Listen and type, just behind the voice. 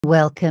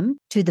Welcome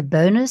to the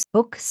bonus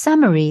book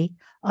summary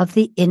of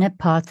The Inner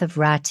Path of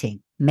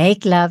Writing.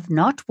 Make Love,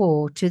 Not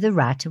War to the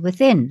Writer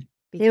Within.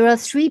 There are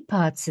 3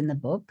 parts in the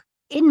book.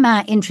 In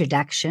my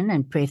introduction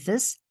and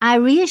preface, I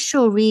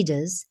reassure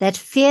readers that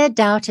fear,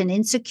 doubt, and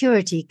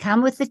insecurity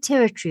come with the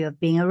territory of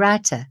being a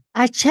writer.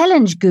 I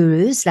challenge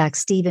gurus like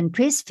Stephen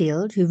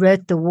Pressfield, who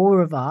wrote The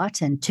War of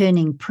Art and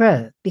Turning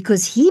Pro,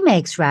 because he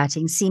makes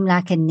writing seem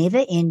like a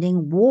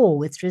never-ending war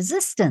with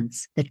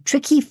resistance, the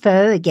tricky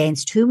foe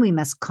against whom we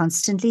must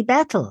constantly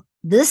battle.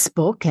 This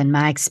book, in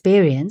my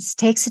experience,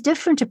 takes a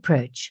different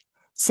approach,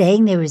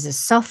 saying there is a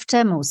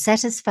softer, more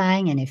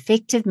satisfying and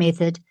effective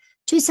method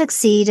to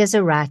succeed as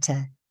a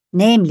writer,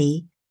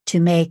 namely, to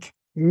make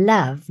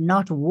love,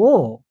 not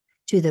war,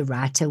 to the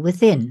writer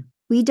within.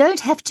 We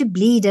don't have to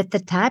bleed at the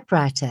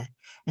typewriter,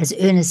 as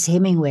Ernest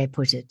Hemingway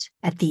put it.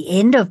 At the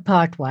end of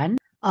part 1,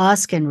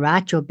 ask and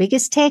write your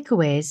biggest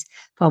takeaways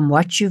from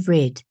what you've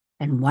read,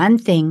 and one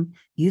thing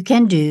you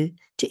can do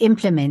to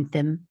implement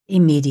them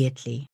immediately.